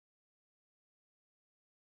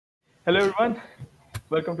Hello, everyone.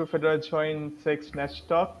 Welcome to Fedora Join SIG Nest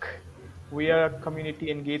Talk. We are community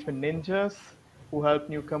engagement ninjas who help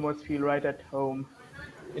newcomers feel right at home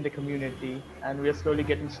in the community, and we are slowly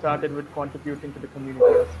getting started with contributing to the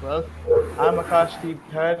community as well. I'm Akashdeep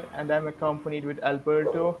Dhar, and I'm accompanied with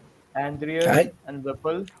Alberto, Andreas, Hi. and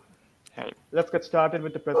Vipul. Hey, Let's get started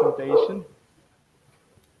with the presentation.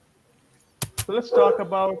 So let's talk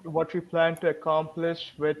about what we plan to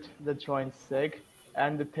accomplish with the Join SIG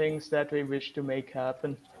and the things that we wish to make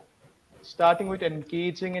happen. Starting with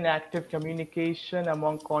engaging in active communication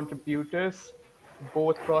among contributors,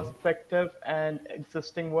 both prospective and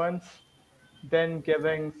existing ones, then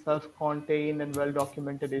giving self-contained and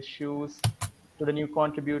well-documented issues to the new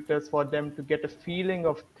contributors for them to get a feeling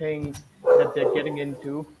of things that they're getting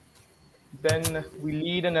into. Then we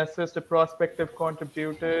lead and assist the prospective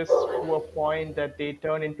contributors to a point that they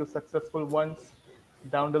turn into successful ones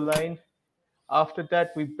down the line. After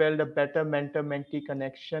that, we build a better mentor-mentee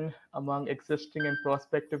connection among existing and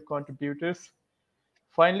prospective contributors.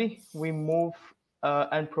 Finally, we move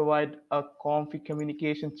and provide a comfy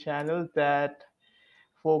communication channel that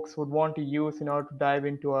folks would want to use in order to dive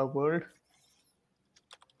into our world.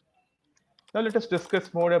 Now, let us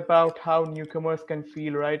discuss more about how newcomers can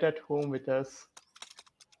feel right at home with us.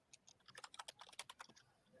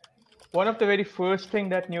 One of the very first thing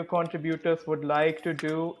that new contributors would like to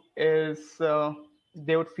do is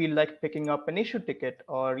they would feel like picking up an issue ticket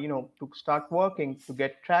or to start working to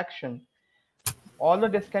get traction. Although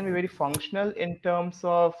this can be very functional in terms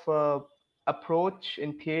of approach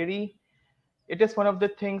in theory, it is one of the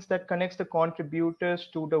things that connects the contributors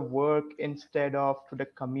to the work instead of to the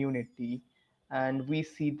community, and we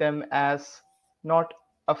see them as not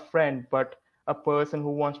a friend but a person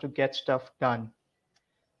who wants to get stuff done.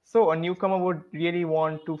 So a newcomer would really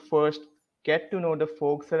want to first get to know the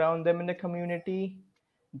folks around them in the community,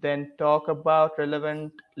 then talk about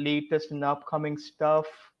relevant, latest, and upcoming stuff,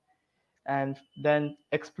 and then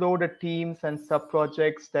explore the teams and sub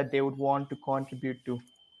projects that they would want to contribute to.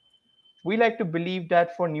 We like to believe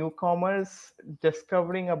that for newcomers,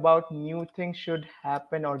 discovering about new things should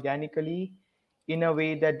happen organically in a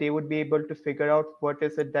way that they would be able to figure out what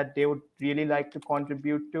is it that they would really like to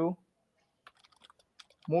contribute to.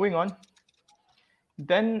 Moving on.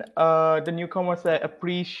 Then the newcomers are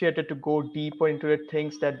appreciated to go deeper into the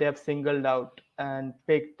things that they have singled out and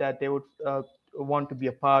picked that they would want to be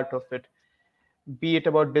a part of it. Be it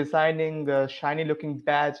about designing shiny looking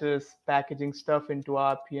badges, packaging stuff into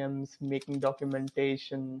RPMs, making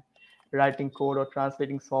documentation, writing code, or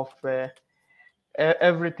translating software.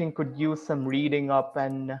 Everything could use some reading up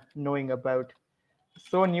and knowing about.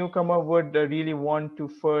 So, a newcomer would really want to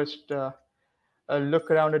first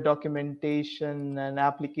look around the documentation and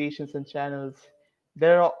applications and channels.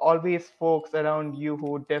 There are always folks around you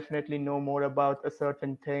who definitely know more about a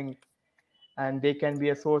certain thing, and they can be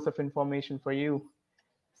a source of information for you.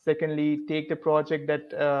 Secondly, take the project that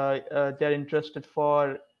they're interested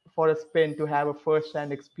for a spin to have a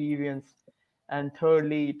first-hand experience. And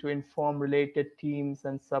thirdly, to inform related teams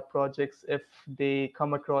and sub-projects if they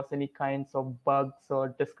come across any kinds of bugs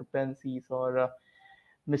or discrepancies or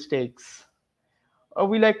mistakes.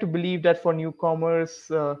 We like to believe that for newcomers,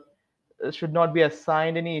 should not be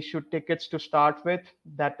assigned any issue tickets to start with.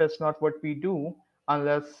 That is not what we do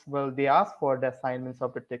unless, well, they ask for the assignments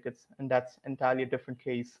of the tickets, and that's entirely a different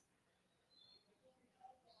case.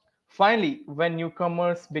 Finally, when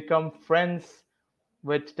newcomers become friends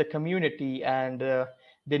with the community and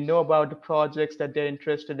they know about the projects that they're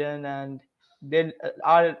interested in and they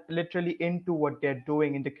are literally into what they're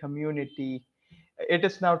doing in the community, it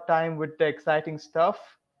is now time with the exciting stuff,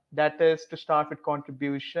 that is to start with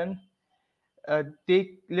contribution.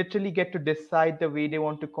 They literally get to decide the way they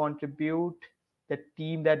want to contribute, the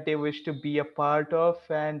team that they wish to be a part of,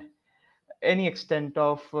 and any extent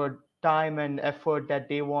of time and effort that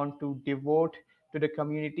they want to devote to the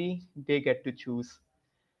community, they get to choose.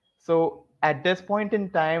 So at this point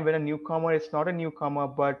in time, when a newcomer is not a newcomer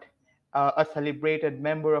but a celebrated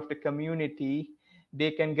member of the community, they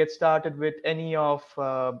can get started with any of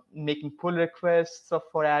making pull requests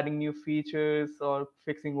for adding new features or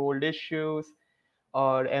fixing old issues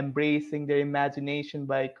or embracing their imagination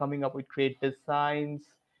by coming up with great designs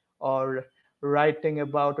or writing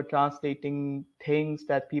about or translating things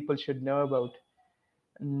that people should know about.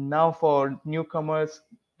 Now, for newcomers,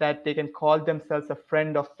 that they can call themselves a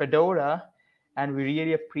friend of Fedora, and we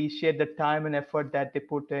really appreciate the time and effort that they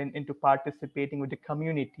put in into participating with the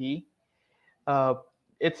community. Uh,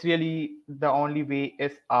 it's really the only way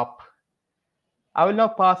is up. I will now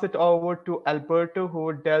pass it over to Alberto, who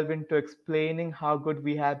will delve into explaining how good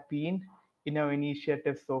we have been in our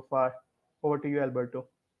initiative so far? Over to you, Alberto.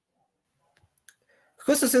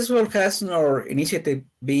 How successful has our initiative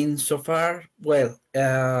been so far? Well,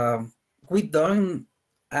 we've done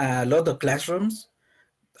a lot of classrooms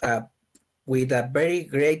uh, with a very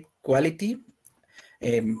great quality.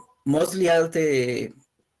 Mostly all the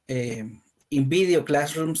in video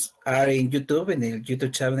classrooms are in YouTube, in the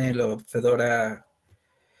YouTube channel of Fedora.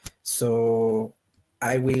 So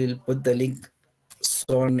I will put the link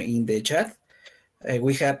soon in the chat.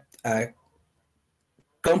 We have a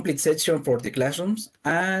complete section for the classrooms,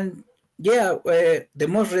 and yeah, the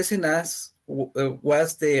most recent as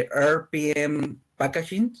was the RPM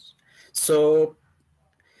packaging. So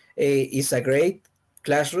it's a great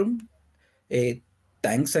classroom. Uh,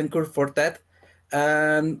 Thanks, Anchor, for that.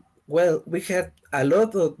 And well, we had a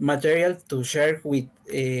lot of material to share with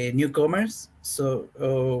newcomers.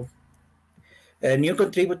 So new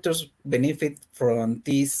contributors benefit from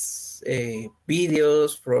these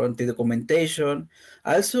videos, from the documentation.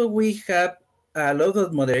 Also, we have a lot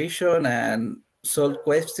of moderation and solve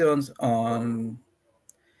questions on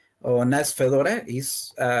Ask Fedora.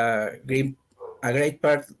 Is a great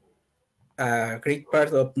part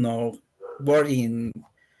of no work in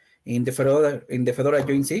the Fedora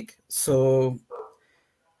Join SIG. So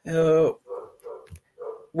uh,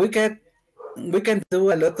 we can we can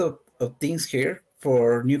do a lot of things here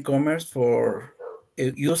for newcomers, for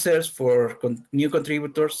users, for new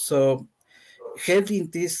contributors. So having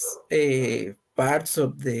these parts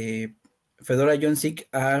of the Fedora Join SIG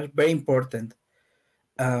are very important.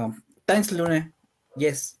 Thanks, Luna.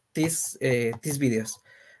 Yes, these videos.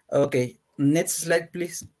 Okay, next slide,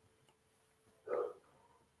 please.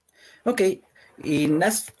 Okay, in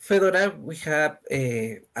Ask Fedora, we have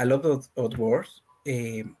a lot of words.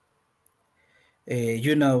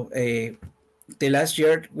 The last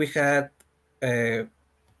year we had uh,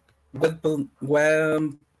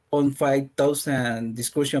 1.5 thousand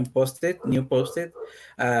discussion posted, new posted.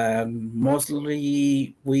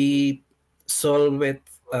 Mostly we solved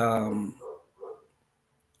um,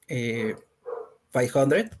 uh,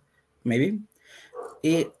 500, maybe.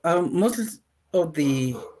 Most of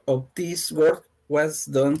this work was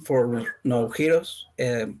done for no heroes.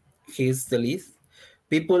 He's the lead.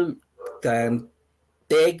 People can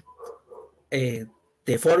take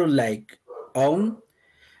the forum like own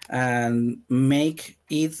and make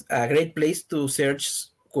it a great place to search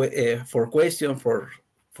for questions,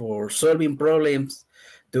 for solving problems,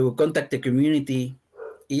 to contact the community.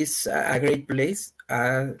 Is a great place.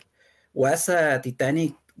 Was a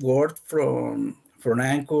titanic work from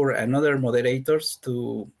Anchor and other moderators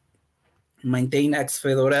to maintain Axe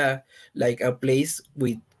Fedora like a place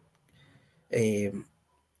with a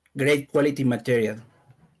great quality material.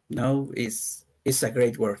 No, it's a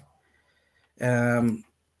great work. Um,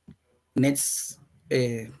 Next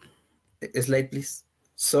slide, please.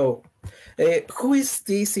 So, who is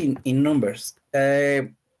this in numbers?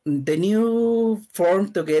 The new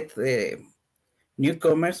form to get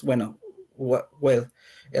newcomers, well,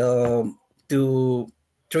 to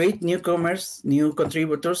treat newcomers, new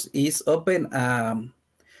contributors is open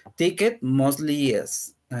ticket, mostly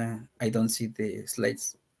as I don't see the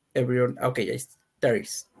slides. Everyone, okay, yes, there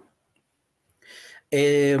is.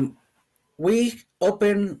 We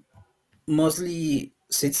open mostly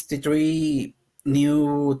 63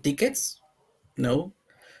 new tickets. No,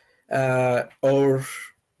 our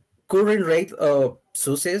current rate of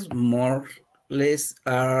success more or less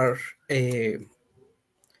are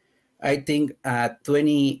I think at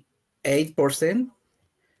 28%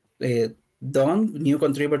 done, new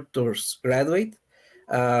contributors graduate.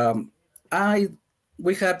 um, I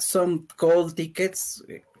We have some cold tickets,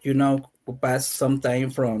 who pass some time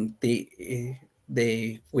from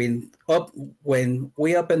when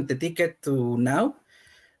we opened the ticket to now.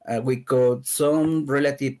 We got some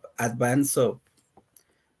relative advance of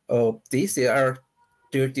this. They are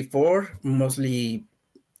 34, mostly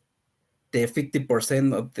the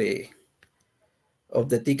 50% of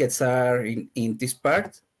the tickets are in this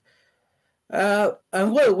part. And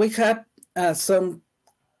well, we have some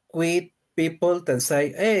quit people that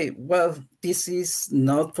say, hey, well, this is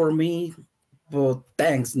not for me, but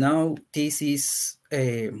thanks. Now this is,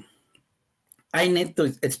 I need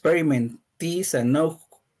to experiment this and know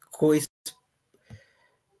who is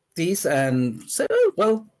this and say, oh,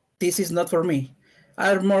 well, this is not for me.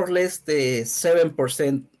 Are more or less the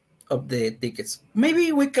 7% of the tickets.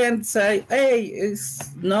 Maybe we can say, hey,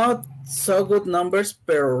 it's not so good numbers,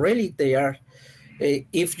 but really they are.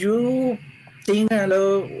 If you think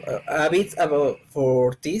a bit about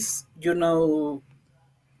for this,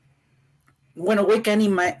 when we can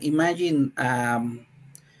imagine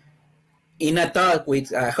in a talk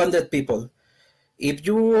with 100 people, if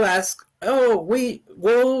you ask, oh, we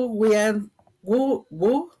want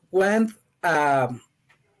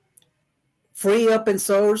free open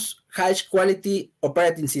source high quality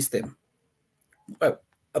operating system. Well,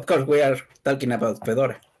 of course, we are talking about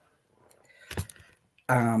Fedora.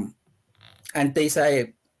 And they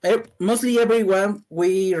say, mostly everyone,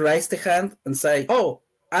 we raise the hand and say, oh,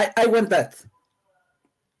 I want that.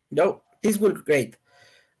 No, this will be great.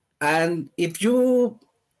 And if you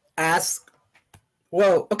ask,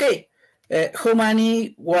 well, okay, how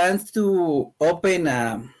many want to open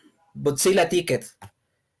a Mozilla ticket?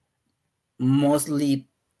 Mostly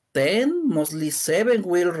 10, mostly 7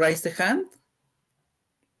 will raise the hand.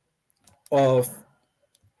 Of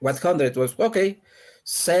 100 was, okay,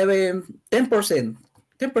 10%,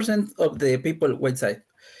 10% of the people website.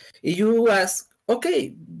 If you ask,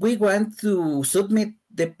 okay, we want to submit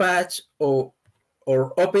the patch or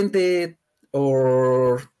open the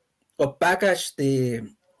or package the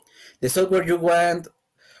software you want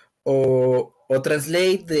or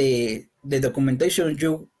translate the documentation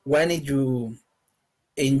you wanted you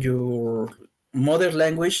in your mother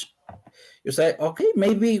language, you say, okay,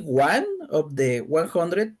 maybe one of the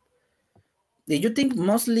 100. Do you think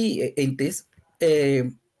mostly in this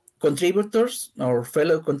contributors or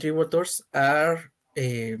fellow contributors are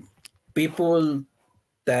people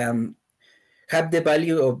that have the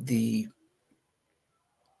value of the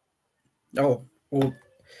who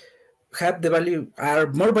have the value, are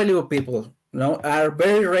more valuable people, are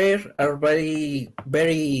very rare, are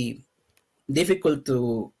very difficult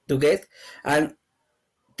to get, and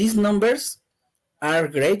these numbers are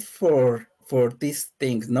great for these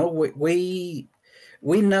things. No, we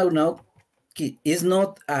now know it's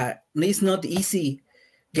not easy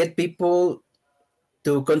get people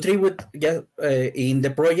to contribute in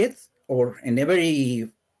the project or in every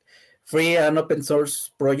free and open source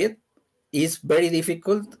project is very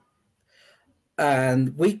difficult,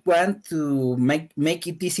 and we want to make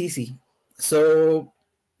it this easy. So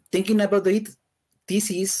thinking about it, this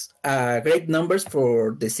is great numbers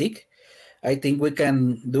for the SIG. I think we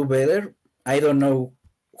can do better. I don't know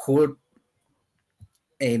who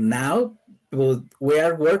now, but we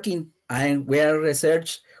are working and we are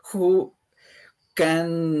research who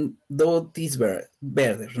can do this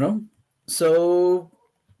better, no? So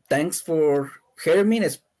thanks for hearing me.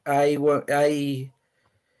 I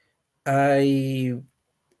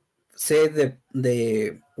say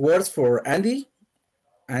the words for Andy.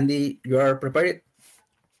 Andy, you are prepared?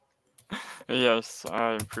 Yes,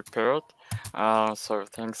 I'm prepared. So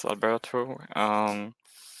thanks, Alberto.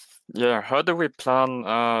 Yeah, how do we plan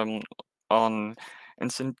on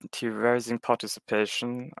incentivizing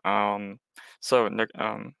participation? So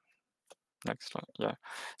next slide. Yeah.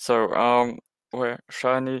 So we're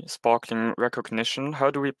shiny, sparkling recognition. How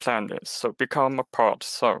do we plan this? So become a part.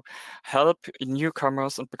 So help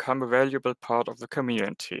newcomers and become a valuable part of the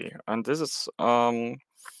community. And this is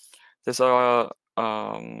these are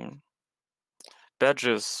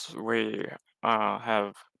badges we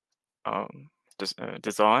have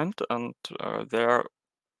designed, and they're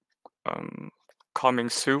coming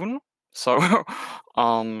soon. So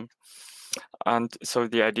and so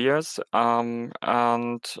the ideas and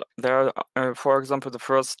there for example, the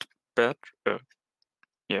first badge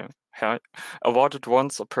awarded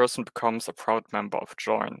once a person becomes a proud member of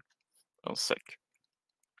Join SIG.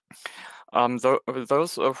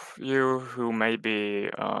 Those of you who may be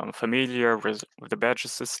familiar with the badge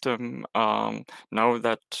system know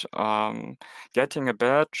that getting a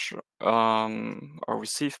badge or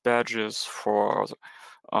receive badges for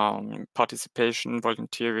participation,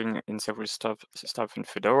 volunteering in several stuff in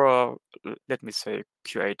Fedora, let me say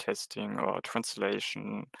QA testing or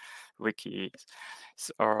translation, wiki,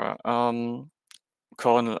 or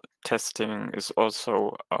kernel testing is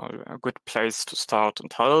also a good place to start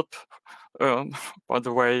and help. By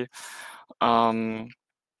the way,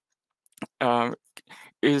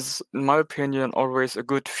 is, in my opinion, always a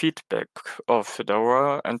good feedback of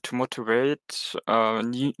Fedora and to motivate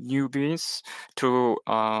newbies to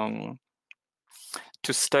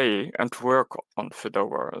stay and work on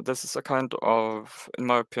Fedora. This is a kind of, in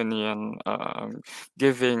my opinion,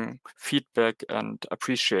 giving feedback and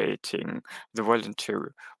appreciating the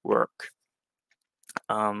volunteer work.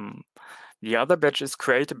 The other badge is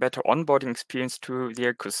create a better onboarding experience to the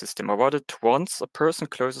ecosystem. Awarded once a person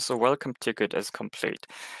closes a welcome ticket as complete.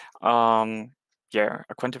 Yeah,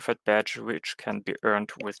 a quantified badge which can be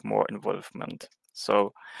earned with more involvement.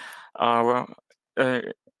 So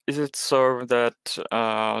is it so that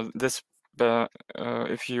this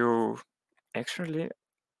if you actually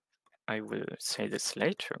I will say this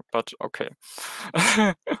later, but okay.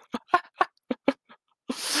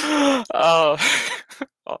 uh,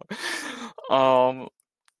 um,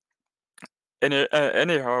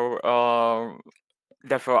 anyhow,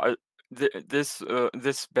 therefore,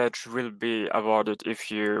 this badge will be awarded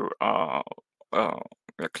if you yeah,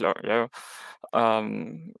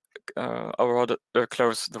 awarded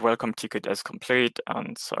close the welcome ticket as complete,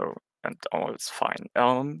 and so and all is fine.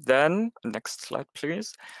 Then next slide,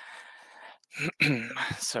 please.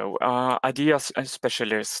 So, idea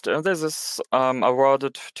specialist. This is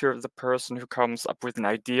awarded to the person who comes up with an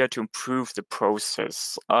idea to improve the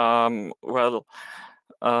process. Well,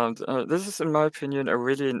 this is, in my opinion, a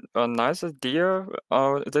really nice idea,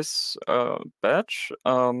 this badge,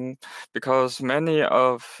 because many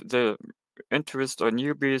of the interest or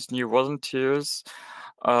newbies, new volunteers,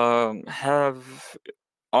 have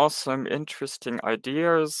awesome, interesting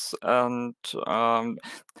ideas, and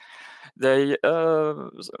they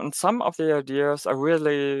and some of the ideas are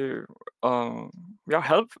really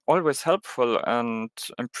yeah, always helpful and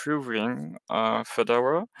improving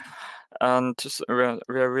Fedora. And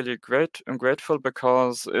we're really grateful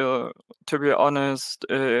because, to be honest,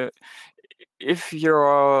 if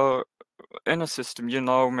you're in a system,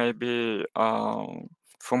 maybe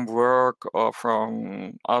from work or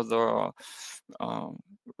from other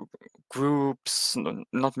groups,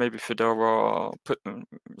 not maybe Fedora,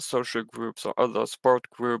 social groups or other sport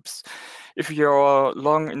groups. If you're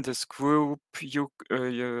long in this group, you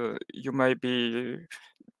may be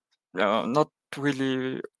not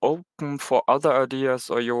really open for other ideas,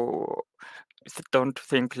 or you don't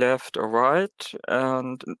think left or right,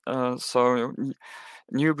 and so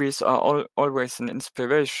newbies are always an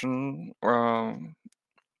inspiration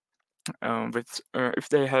with if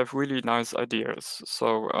they have really nice ideas.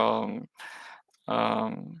 So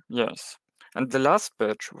yes. And the last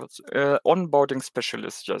badge was onboarding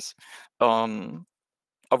specialist. Yes,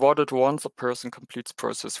 awarded once a person completes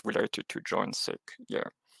process related to Join SIG. Yeah,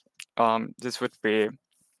 this would be,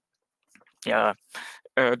 yeah,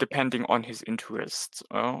 depending on his interests.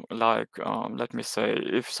 Like, let me say,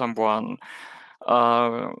 if someone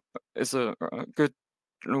is a good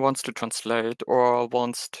wants to translate, or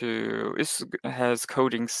has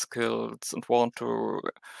coding skills and want to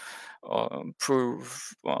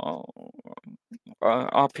prove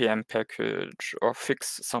RPM package or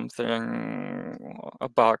fix something, a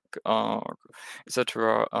bug,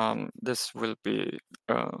 etc. This will be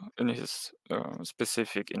in his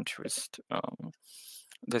specific interest.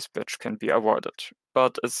 This badge can be awarded.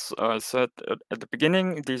 But as I said at the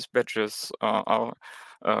beginning, these badges are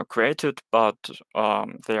created, but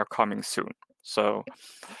they are coming soon. So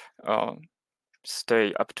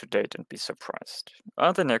stay up to date and be surprised.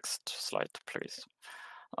 The next slide, please.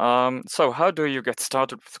 So how do you get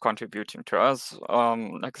started with contributing to us?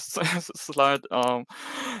 Next slide.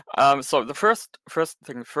 So the first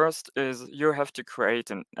thing first is you have to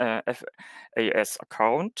create an FAS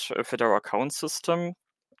account, a Fedora account system.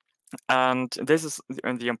 And this is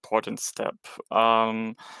the important step.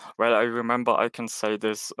 Well, I remember I can say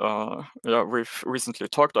this. Yeah, we've recently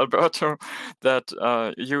talked, Alberto, that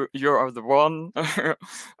you are the one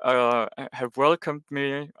have welcomed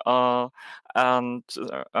me and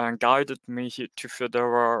guided me to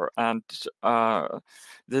Fedora, and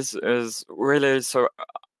this is really so.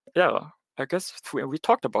 Yeah, I guess we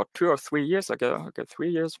talked about 2 or 3 years ago. Okay, 3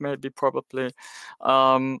 years maybe, probably.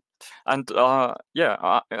 And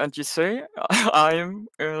yeah, and you see, I'm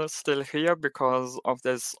still here because of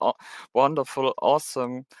this wonderful,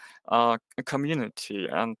 awesome community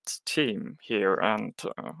and team here. And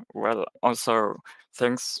well, also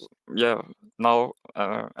thanks, yeah, now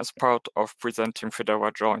as part of presenting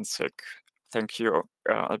Fedora Join SIG. Thank you,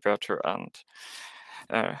 Alberto and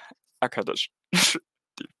Akashdeep.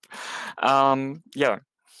 Yeah.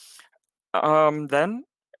 Then,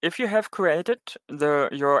 if you have created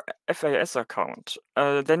your FAS account,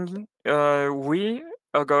 then we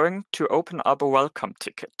are going to open up a welcome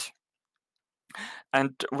ticket.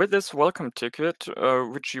 And with this welcome ticket,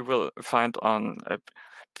 which you will find on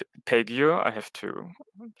Pagure, I have to.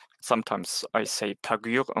 Sometimes I say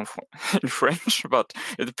Pagure in French, but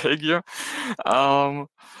it's Pagure.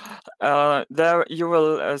 There you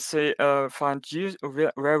will find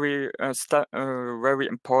very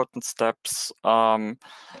important steps to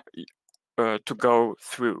go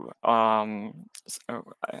through. A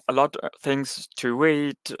lot of things to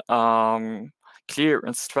read, clear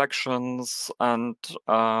instructions, and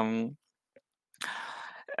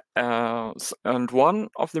one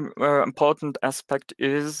of the important aspect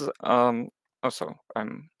is also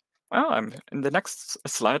I'm I'm in the next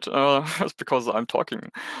slide because I'm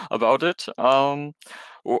talking about it.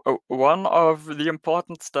 One of the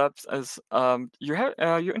important steps is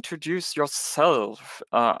you introduce yourself.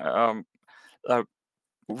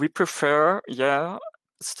 We prefer,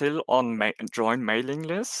 still on join mailing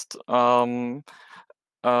list.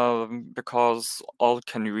 Because all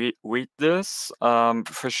can read this.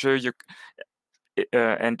 For sure,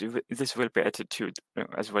 and this will be added to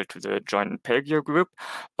as well to the join Pagure group.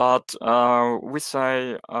 But we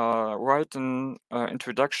say write an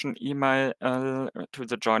introduction email to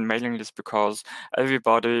the join mailing list because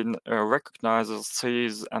everybody recognizes,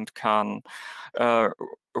 sees, and can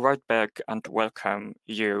write back and welcome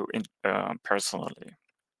you personally.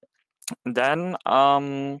 Then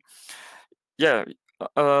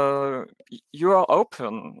you are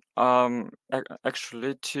open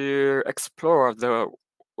actually to explore the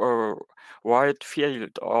wide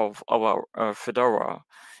field of our Fedora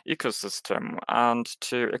ecosystem and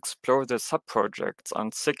to explore the sub-projects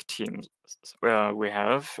and SIG teams we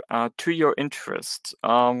have to your interest.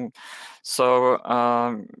 So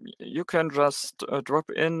you can just drop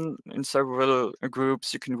in several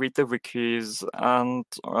groups. You can read the wikis, and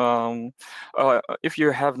if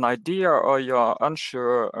you have an idea or you're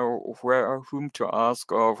unsure whom to ask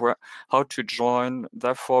or how to join,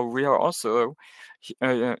 therefore we are also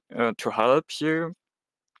to help you.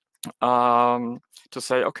 To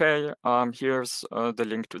say, okay, here's the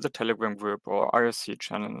link to the Telegram group or IRC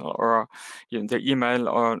channel or the email,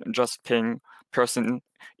 or just ping person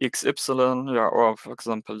XY, or for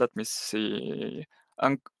example, let me see,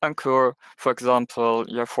 Anchor, for example,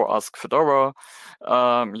 for Ask Fedora,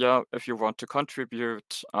 if you want to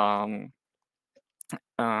contribute, and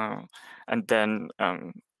then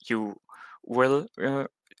you will,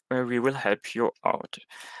 we will help you out.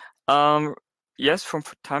 Yes, from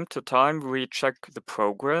time to time we check the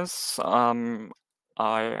progress. I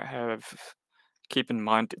have keep in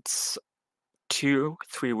mind it's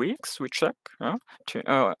 2-3 weeks we check,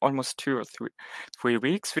 almost 2 or 3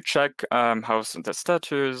 weeks we check how's the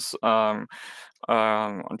status, and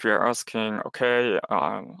we are asking, okay,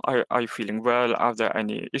 are you feeling well? Are there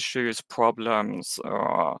any issues, problems,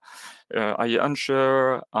 or are you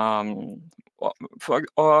unsure?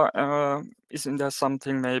 Or isn't there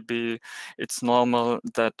something, maybe it's normal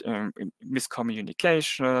that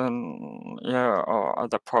miscommunication, or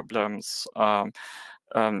other problems, and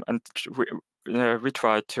we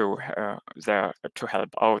try to there to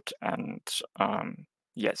help out, and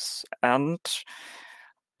yes, and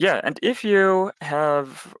and if you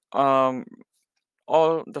have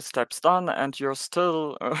all the steps done and you're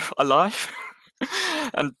still alive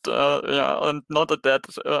and and not a dead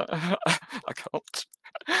account,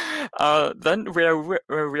 then we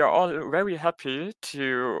are all very happy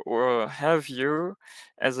to have you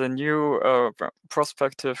as a new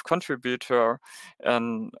prospective contributor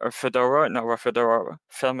in Fedora, in our Fedora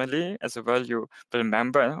family, as a valuable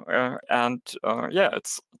member. And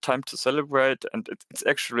it's time to celebrate, and it's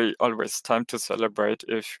actually always time to celebrate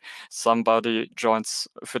if somebody joins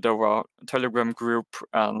Fedora Telegram group,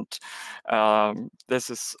 and this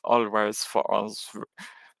is always for us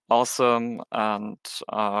awesome, and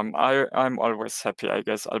I'm always happy. I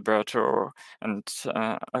guess Alberto and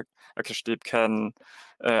Akashdeep can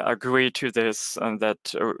agree to this, and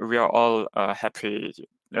that we are all happy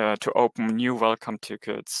to open new welcome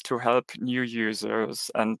tickets, to help new users,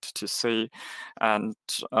 and to see and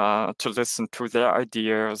to listen to their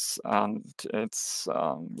ideas, and it's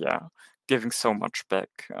giving so much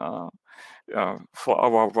back for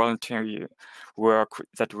our voluntary work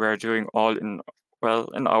that we're doing all in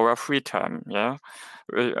our free time.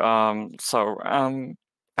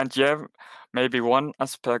 And maybe one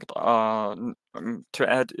aspect to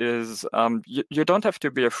add is you don't have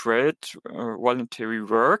to be afraid voluntary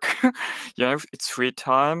work. It's free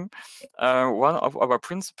time. One of our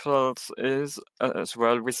principles is as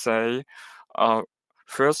well, we say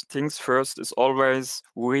first things first is always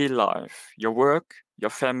real life, your work, your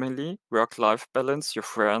family, work-life balance, your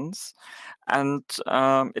friends. And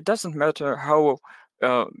it doesn't matter how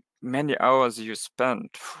many hours you spend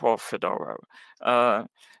for Fedora.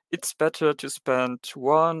 It's better to spend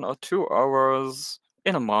 1 or 2 hours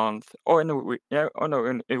in a month or in a week.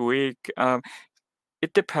 In a week.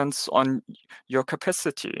 It depends on your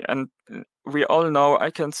capacity. And we all know,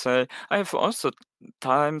 I can say, I have also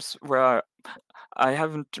times where I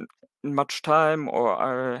haven't much time, or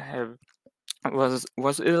I have was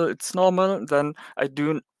ill. It's normal. Then I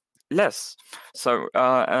do less. So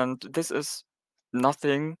and this is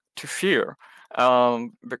nothing to fear,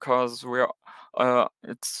 because we are.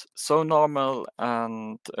 It's so normal,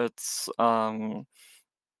 and it's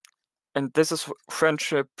and this is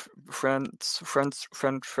friendship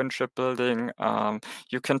building.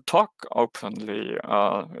 You can talk openly,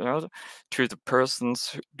 to the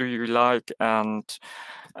persons do you like, and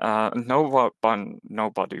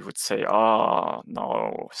nobody would say, "Oh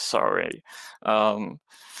no, sorry."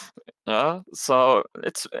 Yeah, so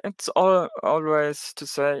it's always to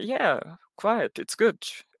say, "Yeah, quiet, it's good.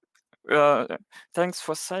 Thanks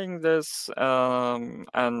for saying this."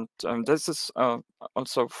 And this is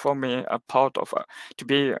also for me a part of to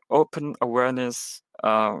be open awareness,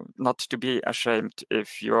 not to be ashamed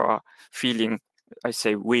if you're feeling, I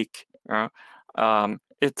say, weak.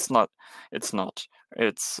 It's not. It's not.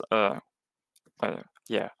 It's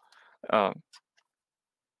yeah.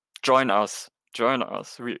 Join us. Join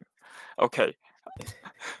us. Okay.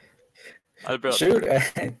 Alberto. Sure.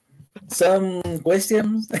 Some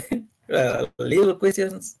questions, little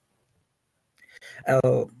questions.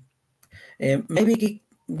 Uh, maybe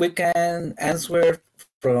we can answer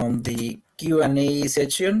from the Q&A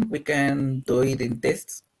section. We can do it in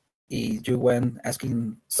tests if you want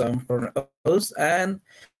asking some from us. And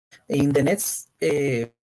in the next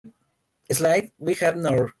slide, we have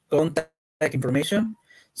our contact information.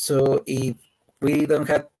 So if we don't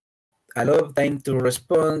have a lot of time to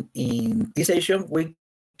respond in this session, we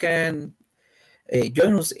can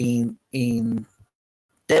join us in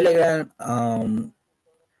Telegram, on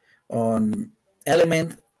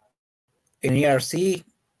Element, in ERC,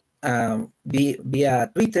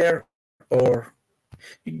 via Twitter, or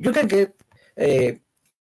you can get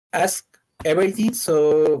ask everything.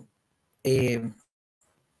 So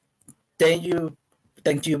thank you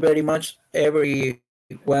very much,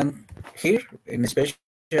 everyone here, in special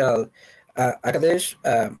Akadesh,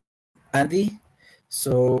 Andy.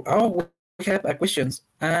 So we have questions.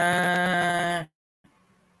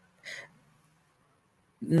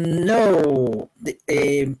 No,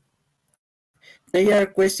 they are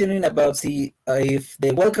questioning about if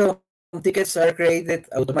the welcome tickets are created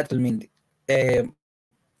automatically. You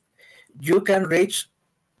can reach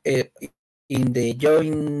in the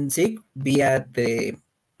join SIG via the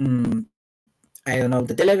I don't know,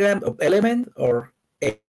 the Telegram of Element or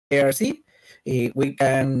ARC. We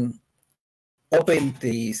can open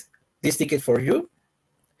this ticket for you.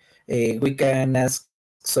 We can ask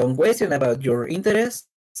some question about your interests,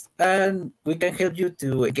 and we can help you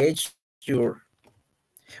to engage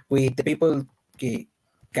with the people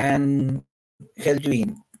can help you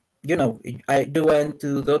in. I do want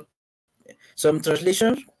to do some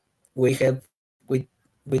translations. We help with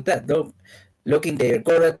that. No, looking the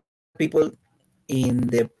correct people in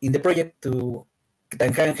the project to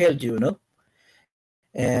that can help you. No,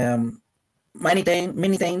 many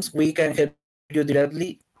times we can help you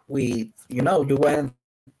directly with you want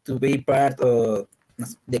to be part of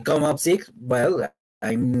the come up sick. Well,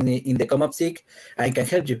 I'm in the come up sick. I can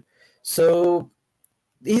help you. So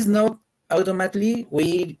it's not automatically.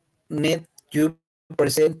 We need you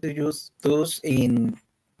present to use those in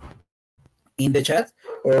the chat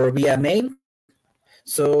or via mail.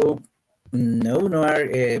 So no are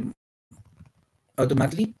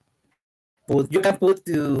automatically. But you can put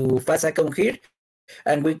to fast account here,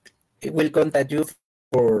 and we will contact you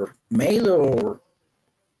for mail or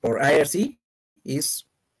IRC.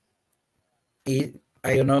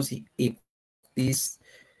 I don't know if this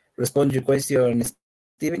responds your question,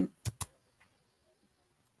 Steven.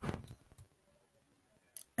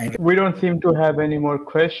 We don't seem to have any more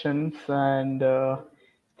questions, and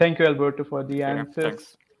thank you, Alberto, for the answers.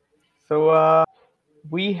 Thanks. So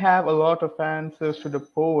we have a lot of answers to the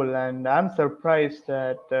poll, and I'm surprised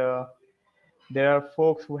that there are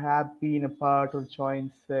folks who have been a part of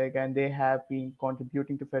Join SIG and they have been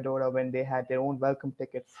contributing to Fedora when they had their own welcome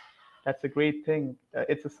tickets. That's a great thing.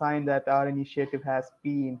 It's a sign that our initiative has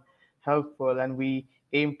been helpful and we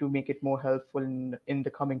aim to make it more helpful in the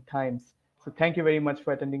coming times. So thank you very much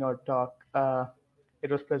for attending our talk. It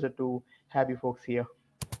was a pleasure to have you folks here.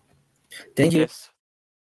 Thank you. Yes.